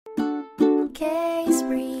case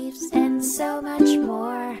briefs, and so much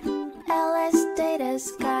more.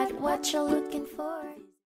 LSData's got what you're looking for.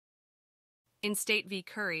 In State v.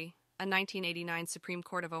 Curry, a 1989 Supreme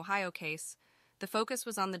Court of Ohio case, the focus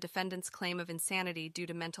was on the defendant's claim of insanity due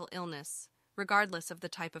to mental illness, regardless of the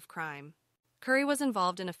type of crime. Curry was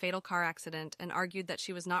involved in a fatal car accident and argued that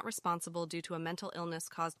she was not responsible due to a mental illness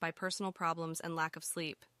caused by personal problems and lack of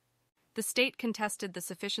sleep. The state contested the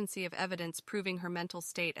sufficiency of evidence proving her mental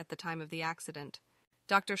state at the time of the accident.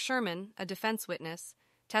 Dr. Sherman, a defense witness,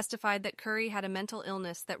 testified that Curry had a mental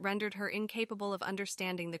illness that rendered her incapable of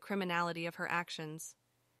understanding the criminality of her actions.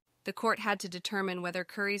 The court had to determine whether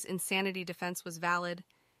Curry's insanity defense was valid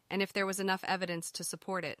and if there was enough evidence to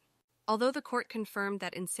support it. Although the court confirmed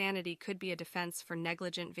that insanity could be a defense for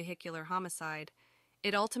negligent vehicular homicide,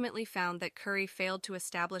 it ultimately found that Curry failed to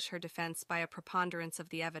establish her defense by a preponderance of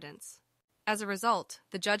the evidence. As a result,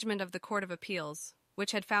 the judgment of the Court of Appeals,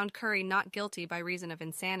 which had found Curry not guilty by reason of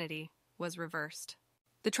insanity, was reversed.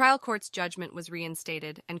 The trial court's judgment was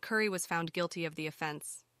reinstated, and Curry was found guilty of the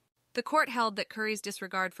offense. The court held that Curry's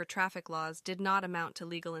disregard for traffic laws did not amount to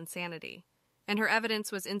legal insanity, and her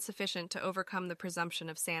evidence was insufficient to overcome the presumption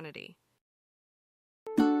of sanity.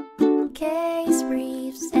 Case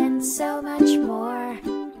briefs, and so much more.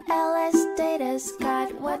 LSData's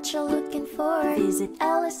got what you're looking for. Visit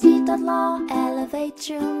lsd.law, elevate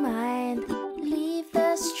your mind. Leave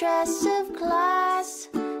the stress of class.